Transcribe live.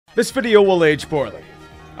This video will age poorly.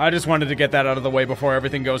 I just wanted to get that out of the way before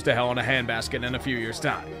everything goes to hell in a handbasket in a few years'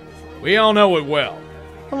 time. We all know it will.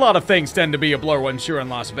 A lot of things tend to be a blur once you're in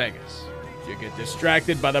Las Vegas. You get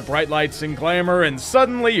distracted by the bright lights and glamour, and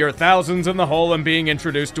suddenly you're thousands in the hole and being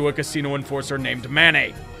introduced to a casino enforcer named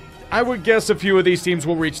Manny. I would guess a few of these teams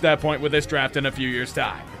will reach that point with this draft in a few years'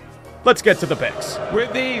 time. Let's get to the picks.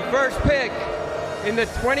 With the first pick in the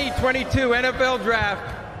 2022 NFL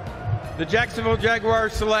Draft, the Jacksonville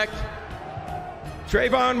Jaguars select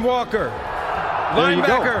Trayvon Walker,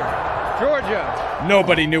 linebacker, Georgia.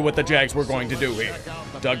 Nobody knew what the Jags were going to do here.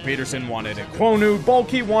 Doug Peterson wanted Ekwonu,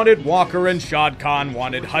 Bulkey wanted Walker, and Shad Khan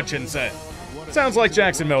wanted Hutchinson. Sounds like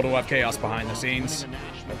Jacksonville to have chaos behind the scenes.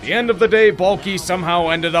 At the end of the day, Bulkey somehow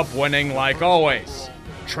ended up winning like always.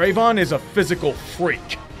 Trayvon is a physical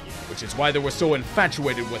freak, which is why they were so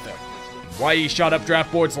infatuated with him. Why he shot up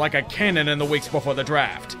draft boards like a cannon in the weeks before the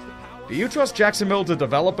draft. Do you trust Jacksonville to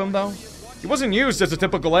develop him, though? He wasn't used as a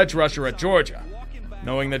typical edge rusher at Georgia.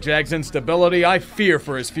 Knowing the Jags' instability, I fear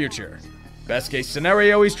for his future. Best case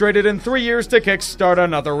scenario, he's traded in 3 years to kickstart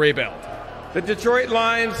another rebuild. The Detroit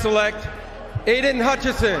Lions select Aiden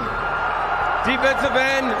Hutchinson, defensive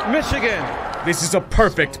end, Michigan. This is a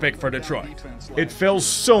perfect pick for Detroit. It fills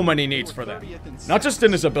so many needs for them. Not just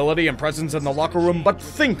in his ability and presence in the locker room, but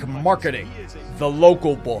think marketing. The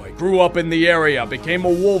local boy grew up in the area, became a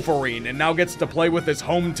Wolverine, and now gets to play with his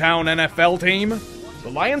hometown NFL team?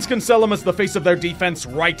 The Lions can sell him as the face of their defense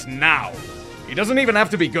right now. He doesn't even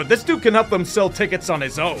have to be good. This dude can help them sell tickets on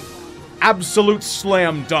his own. Absolute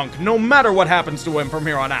slam dunk, no matter what happens to him from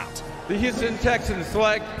here on out. The Houston Texans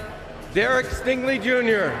select Derek Stingley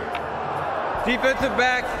Jr., defensive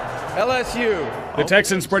back, LSU. The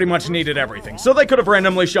Texans pretty much needed everything, so they could have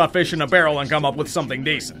randomly shot fish in a barrel and come up with something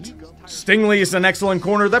decent. Stingley is an excellent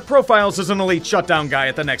corner that profiles as an elite shutdown guy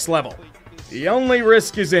at the next level. The only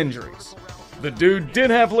risk is injuries. The dude did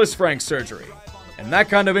have Lisfranc surgery, and that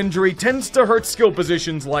kind of injury tends to hurt skill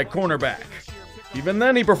positions like cornerback. Even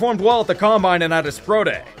then, he performed well at the Combine and at his pro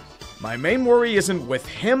day. My main worry isn't with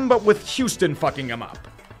him, but with Houston fucking him up.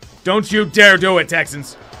 Don't you dare do it,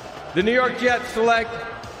 Texans! The New York Jets select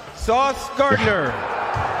Sauce Gardner,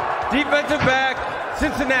 defensive back,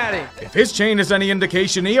 Cincinnati. If his chain is any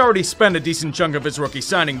indication, he already spent a decent chunk of his rookie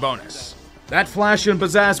signing bonus. That flash and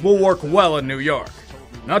pizzazz will work well in New York.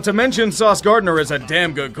 Not to mention, Sauce Gardner is a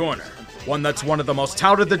damn good corner. One that's one of the most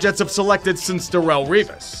touted the Jets have selected since Darrelle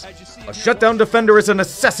Revis. A shutdown defender is a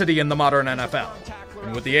necessity in the modern NFL.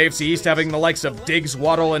 And with the AFC East having the likes of Diggs,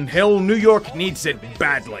 Waddle, and Hill, New York needs it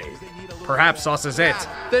badly. Perhaps Sauce is it.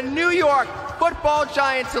 The New York Football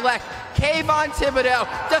Giants select Kayvon Thibodeau,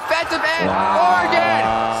 defensive end,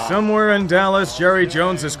 Oregon. Somewhere in Dallas, Jerry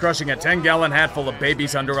Jones is crushing a 10-gallon hat full of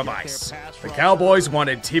babies under a vice. The Cowboys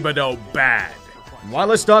wanted Thibodeau bad. And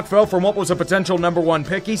while his stock fell from what was a potential #1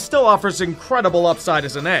 pick, he still offers incredible upside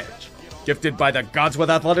as an edge. Gifted by the gods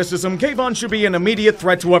with athleticism, Kayvon should be an immediate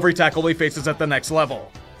threat to every tackle he faces at the next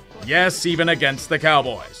level. Yes, even against the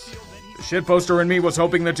Cowboys. The shitposter in me was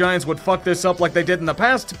hoping the Giants would fuck this up like they did in the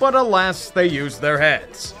past, but alas, they used their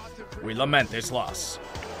heads. We lament this loss.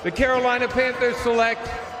 The Carolina Panthers select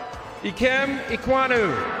Ikem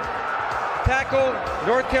Ekwonu, tackle,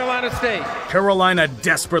 North Carolina State. Carolina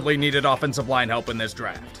desperately needed offensive line help in this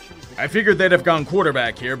draft. I figured they'd have gone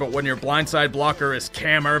quarterback here, but when your blindside blocker is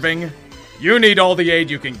Cam Irving, you need all the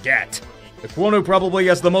aid you can get. Ekwonu probably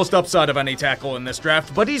has the most upside of any tackle in this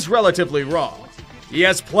draft, but he's relatively raw. He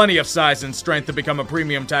has plenty of size and strength to become a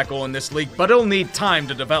premium tackle in this league, but he'll need time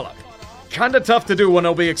to develop. Kinda tough to do when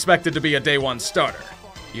he'll be expected to be a day one starter.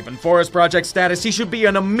 Even for his project status, he should be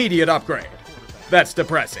an immediate upgrade. That's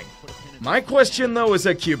depressing. My question, though, is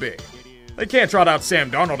at QB. They can't trot out Sam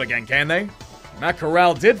Darnold again, can they? Matt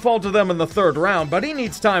Corral did fall to them in the 3rd round, but he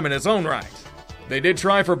needs time in his own right. They did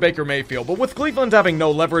try for Baker Mayfield, but with Cleveland having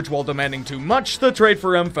no leverage while demanding too much, the trade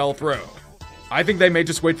for him fell through. I think they may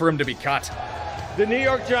just wait for him to be cut. The New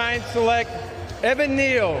York Giants select Evan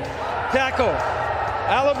Neal, tackle,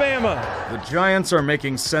 Alabama. The Giants are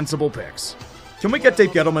making sensible picks. Can we get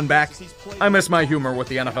Dave Gettleman back? I miss my humor with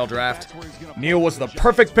the NFL draft. Neal was the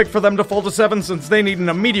perfect pick for them to fall to 7 since they need an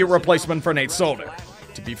immediate replacement for Nate Solder.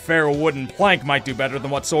 To be fair, a wooden plank might do better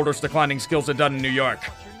than what Solder's declining skills had done in New York.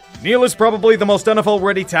 Neal is probably the most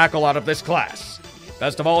NFL-ready tackle out of this class.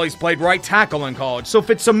 Best of all, he's played right tackle in college, so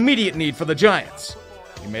fits immediate need for the Giants.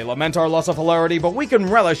 We may lament our loss of hilarity, but we can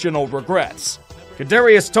relish in old regrets.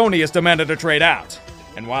 Kadarius Toney has demanded a trade out.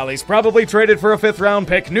 And while he's probably traded for a 5th-round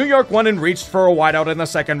pick, New York went and reached for a wideout in the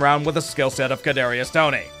 2nd round with the skill set of Kadarius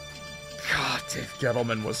Toney. God, Dave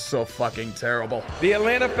Gettleman was so fucking terrible. The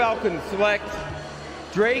Atlanta Falcons select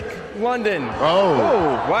Drake London.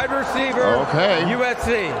 Oh. Wide receiver, Okay.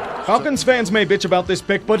 USC. Falcons fans may bitch about this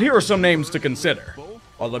pick, but here are some names to consider.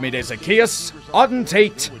 Olamide Zaccheaus, Auden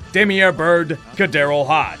Tate, Damiere Byrd, Kaderol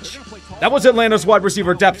Hodge. That was Atlanta's wide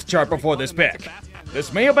receiver depth chart before this pick.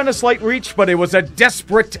 This may have been a slight reach, but it was a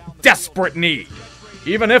desperate, desperate need.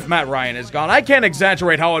 Even if Matt Ryan is gone, I can't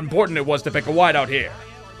exaggerate how important it was to pick a wideout here.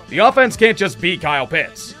 The offense can't just be Kyle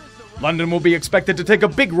Pitts. London will be expected to take a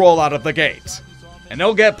big role out of the gate, and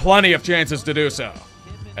they'll get plenty of chances to do so.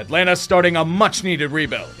 Atlanta's starting a much-needed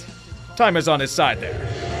rebuild. Time is on his side there.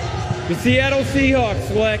 The Seattle Seahawks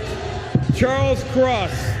select Charles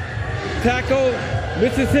Cross, tackle,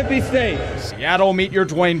 Mississippi State. Seattle, meet your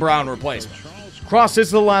Dwayne Brown replacement. Cross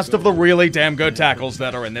is the last of the really damn good tackles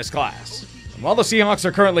that are in this class. And while the Seahawks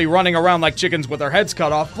are currently running around like chickens with their heads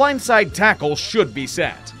cut off, blindside tackle should be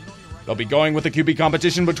set. They'll be going with the QB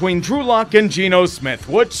competition between Drew Lock and Geno Smith,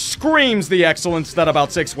 which screams the excellence that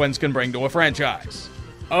about 6 wins can bring to a franchise.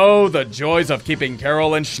 Oh, the joys of keeping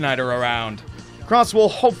Carroll and Schneider around. Cross will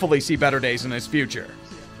hopefully see better days in his future.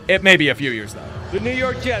 It may be a few years, though. The New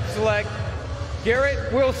York Jets select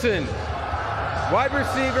Garrett Wilson, wide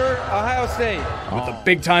receiver, Ohio State. With a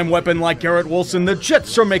big-time weapon like Garrett Wilson, the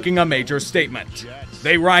Jets are making a major statement.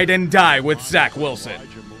 They ride and die with Zach Wilson.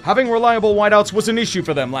 Having reliable wideouts was an issue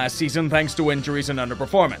for them last season thanks to injuries and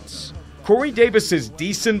underperformance. Corey Davis is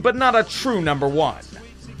decent, but not a true number one.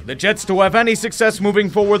 For the Jets to have any success moving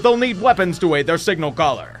forward, they'll need weapons to aid their signal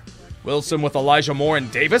caller. Wilson with Elijah Moore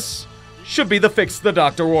and Davis should be the fix the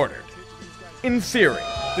doctor ordered. In theory.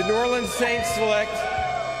 The New Orleans Saints select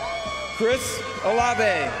Chris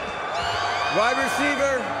Olave, wide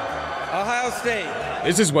receiver, Ohio State.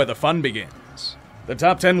 This is where the fun begins. The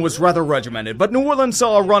top 10 was rather regimented, but New Orleans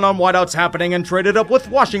saw a run on wideouts happening and traded up with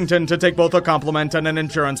Washington to take both a compliment and an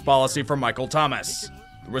insurance policy for Michael Thomas.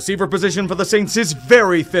 The receiver position for the Saints is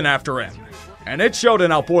very thin after him, and it showed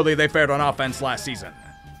in how poorly they fared on offense last season.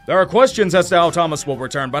 There are questions as to how Thomas will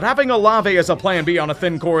return, but having Olave as a plan B on a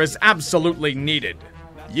thin core is absolutely needed.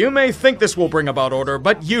 You may think this will bring about order,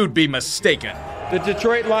 but you'd be mistaken. The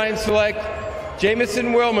Detroit Lions select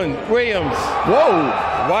Jamison Williams,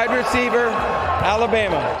 wide receiver,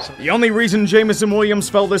 Alabama. The only reason Jamison Williams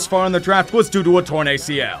fell this far in the draft was due to a torn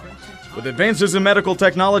ACL. With advances in medical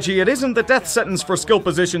technology, it isn't the death sentence for skill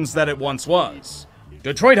positions that it once was.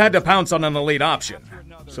 Detroit had to pounce on an elite option,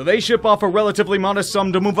 so they ship off a relatively modest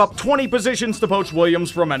sum to move up 20 positions to poach Williams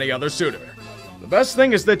from any other suitor. The best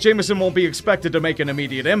thing is that Jamison won't be expected to make an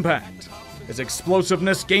immediate impact. His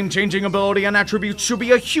explosiveness, game-changing ability, and attributes should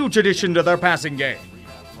be a huge addition to their passing game,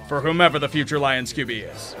 for whomever the future Lions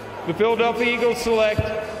QB is. The Philadelphia Eagles select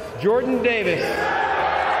Jordan Davis,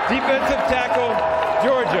 defensive tackle,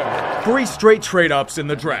 Georgia. 3 straight trade-ups in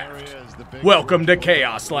the draft. Welcome to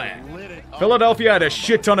Chaos Land. Philadelphia had a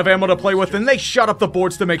shit ton of ammo to play with, and they shot up the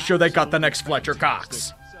boards to make sure they got the next Fletcher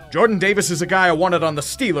Cox. Jordan Davis is a guy I wanted on the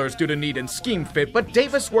Steelers due to need and scheme fit, but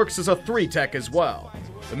Davis works as a 3-tech as well.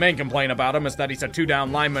 The main complaint about him is that he's a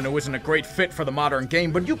 2-down lineman who isn't a great fit for the modern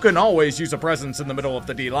game, but you can always use a presence in the middle of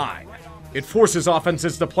the D-line. It forces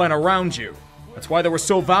offenses to plan around you. That's why they were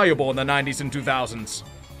so valuable in the 90s and 2000s.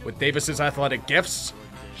 With Davis's athletic gifts,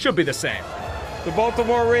 should be the same. The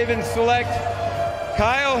Baltimore Ravens select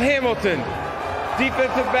Kyle Hamilton,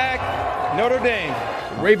 defensive back, Notre Dame.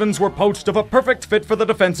 The Ravens were poached of a perfect fit for the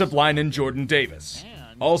defensive line in Jordan Davis.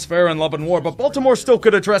 All's fair in love and war, but Baltimore still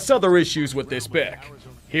could address other issues with this pick.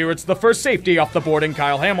 Here it's the first safety off the board in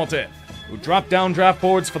Kyle Hamilton, who dropped down draft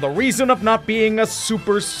boards for the reason of not being a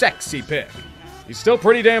super sexy pick. He's still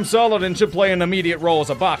pretty damn solid and should play an immediate role as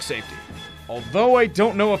a box safety. Although I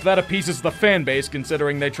don't know if that appeases the fan base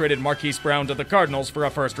considering they traded Marquise Brown to the Cardinals for a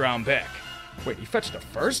first-round pick. Wait, he fetched a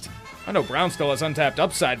first? I know Brown still has untapped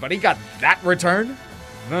upside, but he got that return?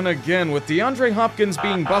 Then again, with DeAndre Hopkins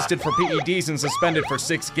being busted for PEDs and suspended for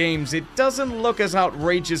 6 games, it doesn't look as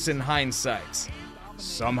outrageous in hindsight.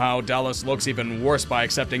 Somehow, Dallas looks even worse by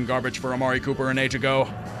accepting garbage for Amari Cooper an age ago.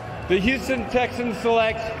 The Houston Texans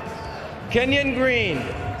select Kenyon Green,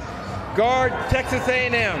 guard, Texas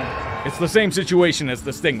A&M. It's the same situation as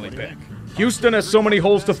the Stingley pick. Houston has so many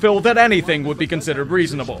holes to fill that anything would be considered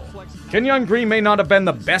reasonable. Kenyon Green may not have been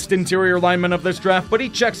the best interior lineman of this draft, but he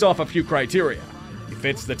checks off a few criteria. He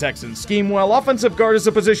fits the Texans' scheme well. Offensive guard is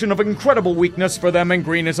a position of incredible weakness for them, and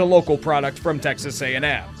Green is a local product from Texas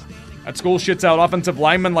A&M. That school shits out offensive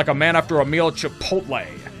linemen like a man after a meal at Chipotle.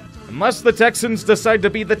 Unless the Texans decide to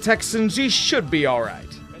be the Texans, he should be alright.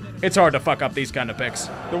 It's hard to fuck up these kind of picks.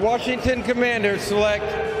 The Washington Commanders select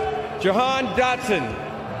Jahan Dotson,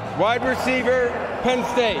 wide receiver, Penn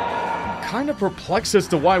State. kind of perplexed as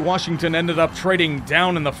to why Washington ended up trading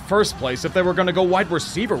down in the first place if they were going to go wide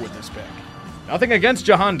receiver with this pick. Nothing against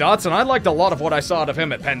Jahan Dotson, I liked a lot of what I saw out of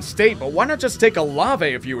him at Penn State, but why not just take Olave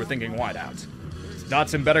if you were thinking wideout? Is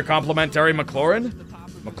Dotson better complement Terry McLaurin?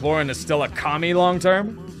 McLaurin is still a commie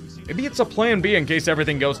long-term? Maybe it's a plan B in case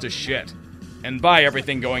everything goes to shit. And by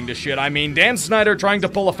everything going to shit, I mean Dan Snyder trying to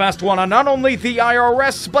pull a fast one on not only the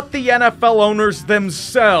IRS, but the NFL owners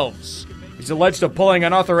themselves. He's alleged of pulling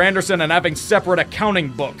an Arthur Anderson and having separate accounting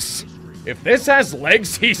books. If this has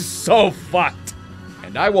legs, he's so fucked.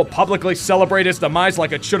 And I will publicly celebrate his demise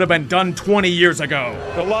like it should have been done 20 years ago.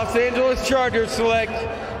 The Los Angeles Chargers select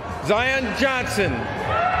Zion Johnson,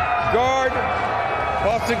 guard,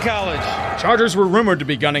 Boston College. Chargers were rumored to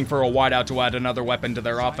be gunning for a wideout to add another weapon to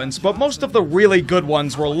their offense, but most of the really good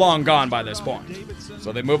ones were long gone by this point.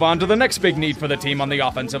 So they move on to the next big need for the team on the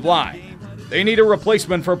offensive line. They need a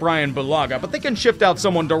replacement for Brian Bulaga, but they can shift out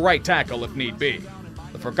someone to right tackle if need be.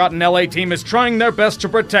 The forgotten LA team is trying their best to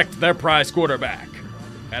protect their prize quarterback.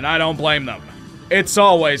 And I don't blame them. It's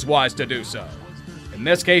always wise to do so. In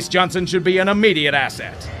this case, Johnson should be an immediate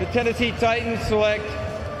asset. The Tennessee Titans select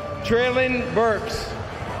Treylon Burks,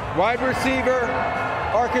 wide receiver,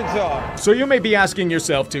 Arkansas. So you may be asking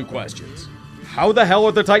yourself two questions. How the hell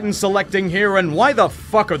are the Titans selecting here, and why the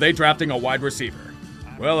fuck are they drafting a wide receiver?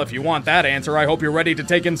 Well, if you want that answer, I hope you're ready to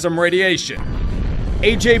take in some radiation.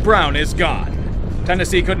 A.J. Brown is gone.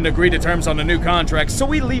 Tennessee couldn't agree to terms on a new contract, so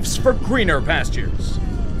he leaves for greener pastures.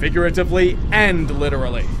 Figuratively and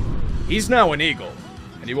literally. He's now an Eagle,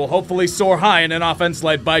 and he will hopefully soar high in an offense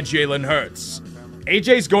led by Jalen Hurts.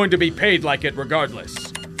 AJ's going to be paid like it regardless.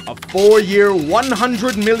 A 4-year,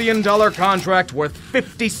 $100 million contract worth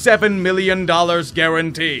 $57 million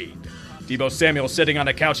guaranteed. Deebo Samuel sitting on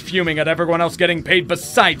a couch fuming at everyone else getting paid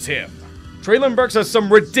besides him. Treylon Burks has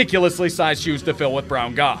some ridiculously sized shoes to fill with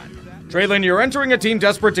Brown gone. Treylon, you're entering a team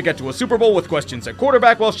desperate to get to a Super Bowl with questions at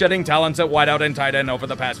quarterback while shedding talents at wideout and tight end over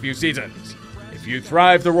the past few seasons. If you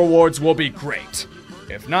thrive, the rewards will be great.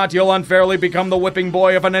 If not, you'll unfairly become the whipping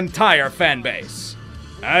boy of an entire fan base.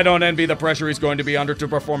 I don't envy the pressure he's going to be under to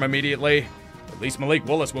perform immediately. At least Malik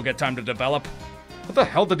Willis will get time to develop. What the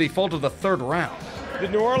hell did he fall to the third round? The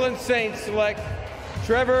New Orleans Saints select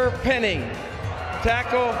Trevor Penning,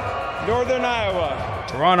 tackle, Northern Iowa.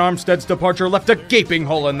 Teron Armstead's departure left a gaping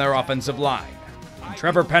hole in their offensive line. And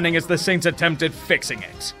Trevor Penning is the Saints' attempt at fixing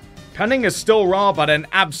it. Penning is still raw, but an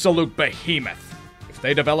absolute behemoth. If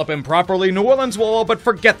they develop him properly, New Orleans will all but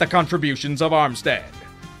forget the contributions of Armstead.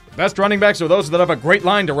 The best running backs are those that have a great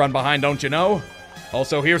line to run behind, don't you know?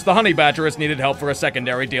 Also, here's the Honey Badger has needed help for a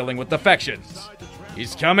secondary dealing with defections.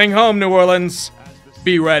 He's coming home, New Orleans.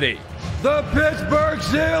 Be ready. The Pittsburgh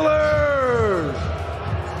Steelers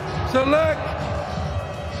select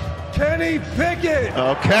Kenny Pickett,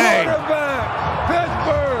 quarterback,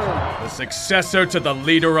 Pittsburgh. The successor to the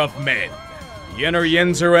leader of men. Yenner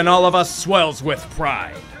Yinzer and all of us swells with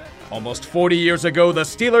pride. Almost 40 years ago, the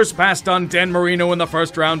Steelers passed on Dan Marino in the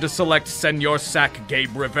first round to select Senor Sack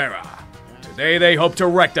Gabe Rivera. Today, they hope to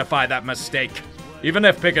rectify that mistake, even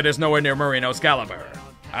if Pickett is nowhere near Marino's caliber.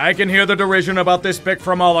 I can hear the derision about this pick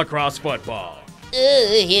from all across football.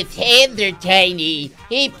 His hands are tiny.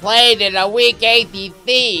 He played in a weak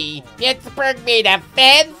ACC. Pittsburgh made a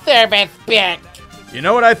fan service pick. You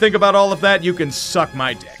know what I think about all of that? You can suck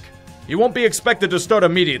my dick. He won't be expected to start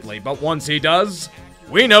immediately, but once he does,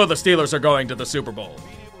 we know the Steelers are going to the Super Bowl.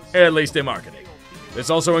 At least in marketing. This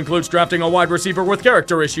also includes drafting a wide receiver with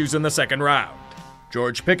character issues in the second round.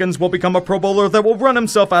 George Pickens will become a Pro Bowler that will run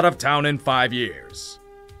himself out of town in 5 years.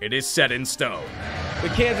 It is set in stone. The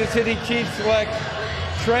Kansas City Chiefs select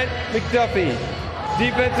Trent McDuffie,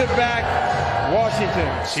 defensive back,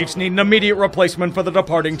 Washington. Chiefs need an immediate replacement for the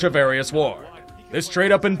departing Travarius Ward. This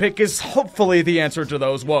trade-up and pick is hopefully the answer to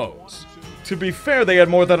those woes. To be fair, they had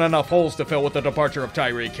more than enough holes to fill with the departure of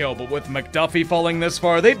Tyreek Hill, but with McDuffie falling this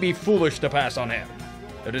far, they'd be foolish to pass on him.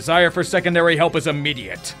 The desire for secondary help is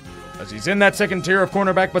immediate. As he's in that second tier of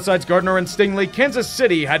cornerback besides Gardner and Stingley, Kansas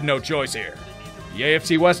City had no choice here. The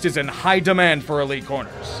AFC West is in high demand for elite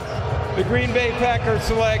corners. The Green Bay Packers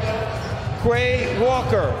select Quay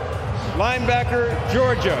Walker, linebacker,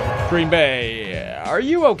 Georgia. Green Bay, are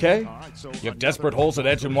you okay? You have desperate holes at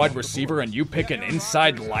edge and wide receiver, and you pick an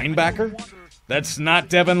inside linebacker? That's not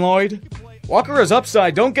Devin Lloyd? Walker is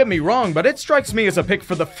upside, don't get me wrong, but it strikes me as a pick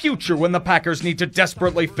for the future when the Packers need to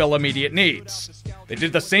desperately fill immediate needs. They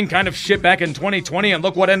did the same kind of shit back in 2020, and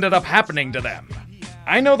look what ended up happening to them.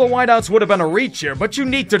 I know the wideouts would have been a reach here, but you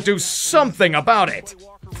need to do something about it.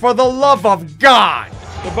 For the love of God!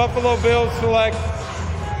 The Buffalo Bills select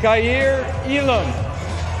Kaiir Elam,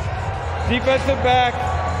 defensive back,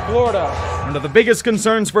 Florida. One of the biggest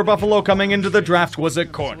concerns for Buffalo coming into the draft was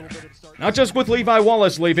at corner. Not just with Levi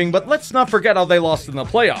Wallace leaving, but let's not forget how they lost in the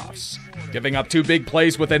playoffs. Giving up 2 big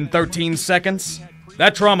plays within 13 seconds?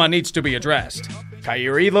 That trauma needs to be addressed.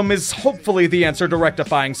 Kaiir Elam is hopefully the answer to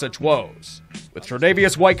rectifying such woes. With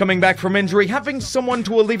Tre'Davious White coming back from injury, having someone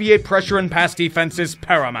to alleviate pressure in pass defense is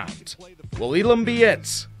paramount. Will Elam be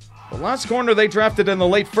it? The last corner they drafted in the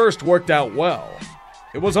late first worked out well.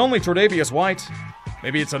 It was only Tre'Davious White.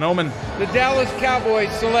 Maybe it's an omen. The Dallas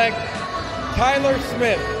Cowboys select Tyler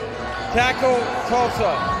Smith, tackle,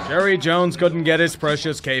 Tulsa. Jerry Jones couldn't get his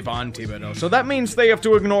precious Kayvon Thibodeau, so that means they have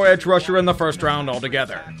to ignore edge rusher in the first round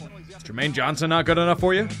altogether. Is Jermaine Johnson not good enough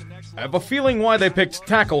for you? I have a feeling why they picked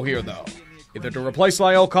tackle here, though. Either to replace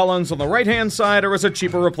La'el Collins on the right-hand side or as a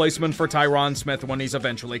cheaper replacement for Tyron Smith when he's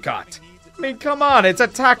eventually cut. I mean, come on, it's a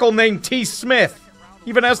tackle named T. Smith.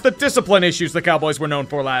 Even has the discipline issues the Cowboys were known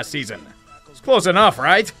for last season. It's close enough,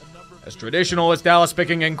 right? As traditional as Dallas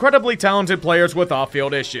picking incredibly talented players with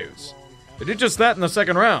off-field issues. They did just that in the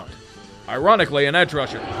second round. Ironically, an edge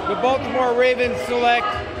rusher. The Baltimore Ravens select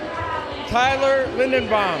Tyler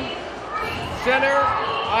Lindenbaum, center,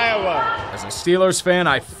 Iowa. As a Steelers fan,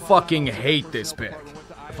 I fucking hate this pick.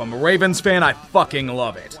 If I'm a Ravens fan, I fucking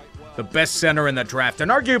love it. The best center in the draft, and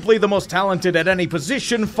arguably the most talented at any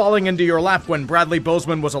position, falling into your lap when Bradley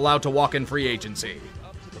Bozeman was allowed to walk in free agency.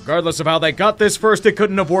 Regardless of how they got this first, it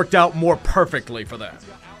couldn't have worked out more perfectly for them.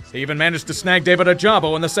 They even managed to snag David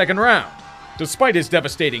Ojabo in the second round. Despite his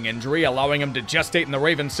devastating injury, allowing him to gestate in the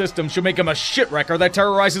Ravens system should make him a shit-wrecker that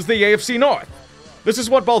terrorizes the AFC North. This is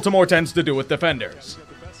what Baltimore tends to do with defenders.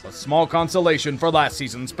 A small consolation for last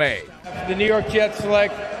season's pay. The New York Jets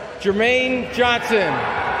select Jermaine Johnson,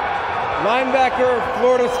 linebacker,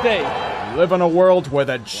 Florida State. We live in a world where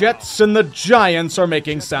the Jets and the Giants are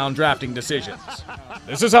making sound drafting decisions.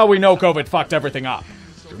 This is how we know COVID fucked everything up.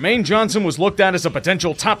 Jermaine Johnson was looked at as a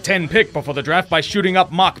potential top 10 pick before the draft by shooting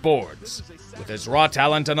up mock boards. With his raw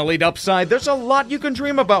talent and elite upside, there's a lot you can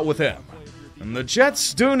dream about with him. And the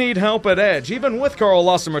Jets do need help at edge, even with Carl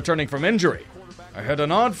Lawson returning from injury. I had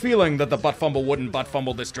an odd feeling that the butt fumble wouldn't butt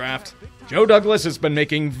fumble this draft. Joe Douglas has been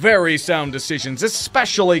making very sound decisions,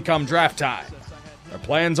 especially come draft time. Their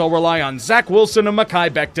plans all rely on Zach Wilson and Mekhi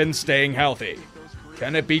Becton staying healthy.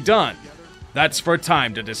 Can it be done? That's for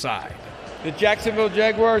time to decide. The Jacksonville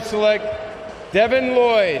Jaguars select Devin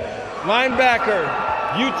Lloyd, linebacker,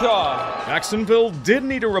 Utah. Jacksonville did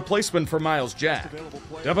need a replacement for Myles Jack.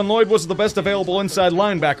 Devin Lloyd was the best available inside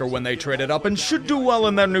linebacker when they traded up and should do well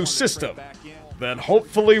in their new system. That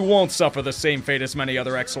hopefully won't suffer the same fate as many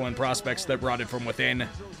other excellent prospects that brought it from within.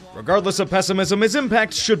 Regardless of pessimism, his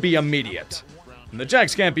impact should be immediate. And the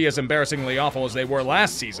Jags can't be as embarrassingly awful as they were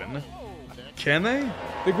last season. Can they?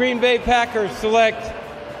 The Green Bay Packers select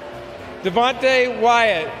Devontae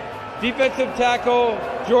Wyatt, defensive tackle,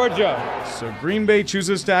 Georgia. So Green Bay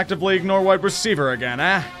chooses to actively ignore wide receiver again,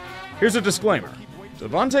 eh? Here's a disclaimer.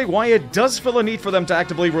 Devontae Wyatt does fill a need for them to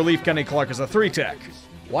actively relieve Kenny Clark as a 3-tech.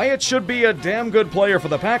 Wyatt should be a damn good player for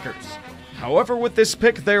the Packers. However, with this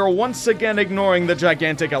pick, they are once again ignoring the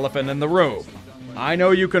gigantic elephant in the room. I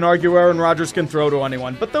know you can argue Aaron Rodgers can throw to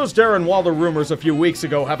anyone, but those Darren Waller rumors a few weeks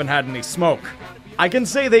ago haven't had any smoke. I can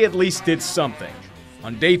say they at least did something.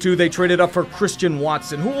 On day 2, they traded up for Christian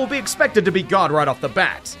Watson, who will be expected to be God right off the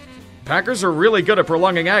bat. Packers are really good at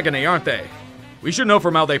prolonging agony, aren't they? We should know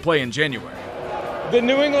from how they play in January. The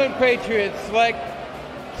New England Patriots select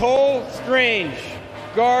Cole Strange,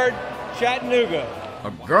 guard, Chattanooga.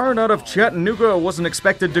 A guard out of Chattanooga wasn't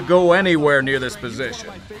expected to go anywhere near this position.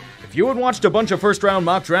 If you had watched a bunch of first-round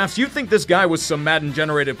mock drafts, you'd think this guy was some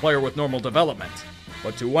Madden-generated player with normal development.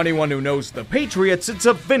 But to anyone who knows the Patriots, it's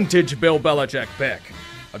a vintage Bill Belichick pick.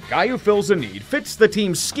 A guy who fills a need, fits the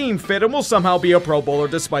team's scheme fit, and will somehow be a Pro Bowler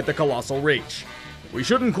despite the colossal reach. We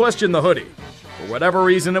shouldn't question the hoodie. For whatever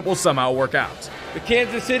reason, it will somehow work out. The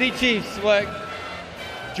Kansas City Chiefs select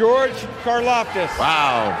George Karlaftis.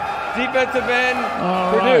 Wow. Defensive end,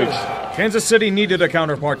 Purdue. Kansas City needed a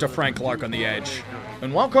counterpart to Frank Clark on the edge.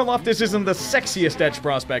 And while Karlaftis isn't the sexiest edge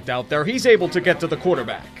prospect out there, he's able to get to the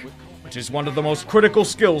quarterback, which is one of the most critical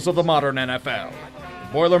skills of the modern NFL.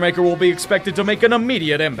 The Boilermaker will be expected to make an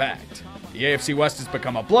immediate impact. The AFC West has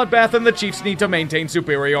become a bloodbath, and the Chiefs need to maintain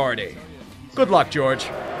superiority. Good luck, George.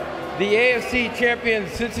 The AFC champion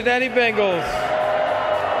Cincinnati Bengals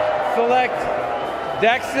select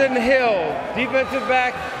Daxton Hill, defensive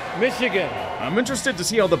back, Michigan. I'm interested to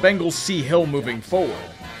see how the Bengals see Hill moving forward.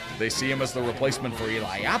 Do they see him as the replacement for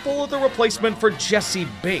Eli Apple or the replacement for Jesse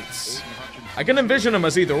Bates? I can envision him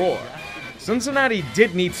as either or. Cincinnati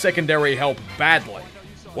did need secondary help badly.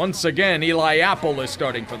 Once again, Eli Apple is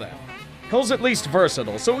starting for them. Hill's at least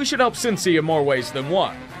versatile, so he should help Cincy in more ways than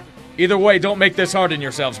one. Either way, don't make this hard on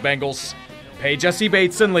yourselves, Bengals. Pay Jesse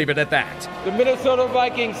Bates and leave it at that. The Minnesota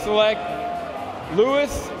Vikings select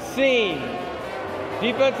Lewis Seen,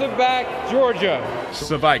 defensive back, Georgia.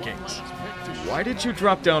 The Vikings. Why did you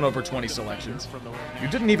drop down over 20 selections? You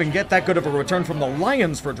didn't even get that good of a return from the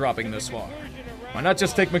Lions for dropping this far. Why not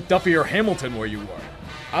just take McDuffie or Hamilton where you were?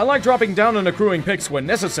 I like dropping down and accruing picks when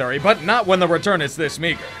necessary, but not when the return is this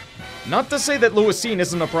meager. Not to say that Lewis Seen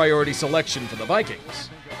isn't a priority selection for the Vikings.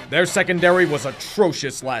 Their secondary was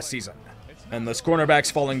atrocious last season. Endless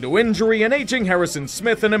cornerbacks falling to injury and aging Harrison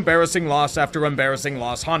Smith an embarrassing loss after embarrassing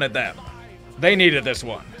loss haunted them. They needed this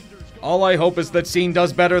one. All I hope is that Seen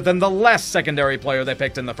does better than the last secondary player they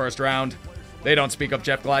picked in the first round. They don't speak of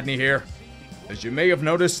Jeff Gladney here. As you may have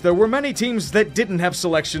noticed, there were many teams that didn't have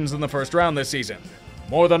selections in the first round this season.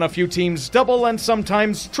 More than a few teams double and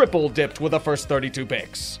sometimes triple dipped with the first 32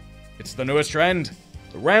 picks. It's the newest trend.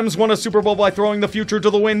 The Rams won a Super Bowl by throwing the future to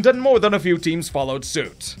the wind, and more than a few teams followed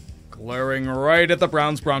suit, glaring right at the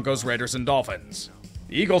Browns, Broncos, Raiders, and Dolphins.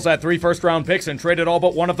 The Eagles had 3 first-round picks and traded all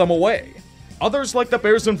but one of them away. Others, like the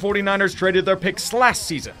Bears and 49ers, traded their picks last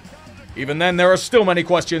season. Even then, there are still many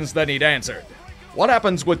questions that need answered. What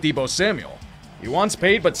happens with Deebo Samuel? He wants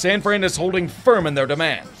paid, but San Fran is holding firm in their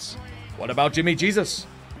demands. What about Jimmy Jesus?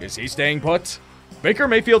 Is he staying put? Baker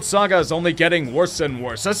Mayfield's saga is only getting worse and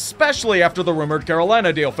worse, especially after the rumored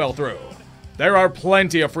Carolina deal fell through. There are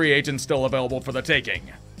plenty of free agents still available for the taking.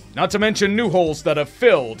 Not to mention new holes that have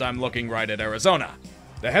filled. I'm looking right at Arizona.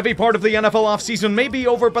 The heavy part of the NFL offseason may be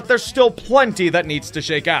over, but there's still plenty that needs to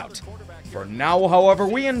shake out. For now, however,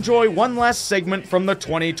 we enjoy one last segment from the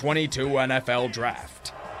 2022 NFL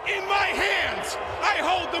Draft. In my hands, I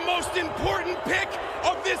hold the most important pick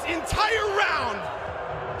of this entire round,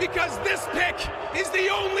 because this pick is the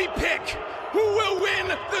only pick who will win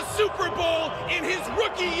the Super Bowl in his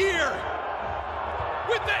rookie year.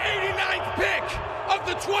 With the 89th pick of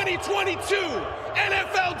the 2022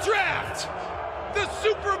 NFL Draft, the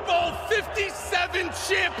Super Bowl 57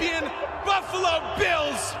 champion Buffalo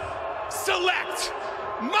Bills select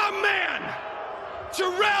my man,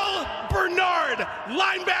 Terrell Bernard,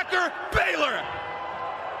 linebacker, Baylor.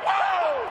 Whoa!